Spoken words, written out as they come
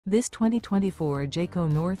This 2024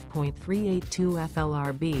 Jayco North Point 382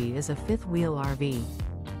 FLRB is a fifth-wheel RV.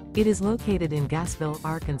 It is located in Gassville,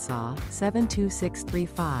 Arkansas,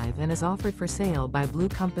 72635 and is offered for sale by Blue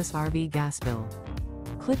Compass RV Gassville.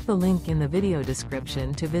 Click the link in the video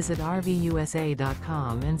description to visit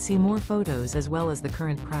RVUSA.com and see more photos as well as the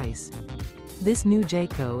current price. This new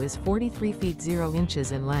Jayco is 43 feet 0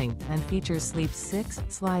 inches in length and features sleeps 6,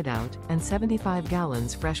 Slideout, and 75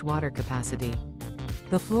 gallons fresh water capacity.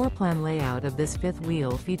 The floor plan layout of this fifth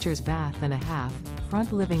wheel features bath and a half,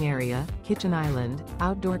 front living area, kitchen island,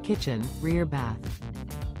 outdoor kitchen, rear bath.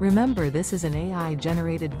 Remember, this is an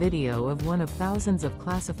AI-generated video of one of thousands of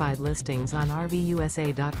classified listings on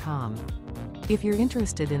RVUSA.com. If you're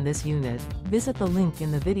interested in this unit, visit the link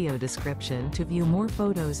in the video description to view more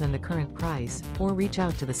photos and the current price, or reach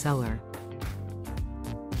out to the seller.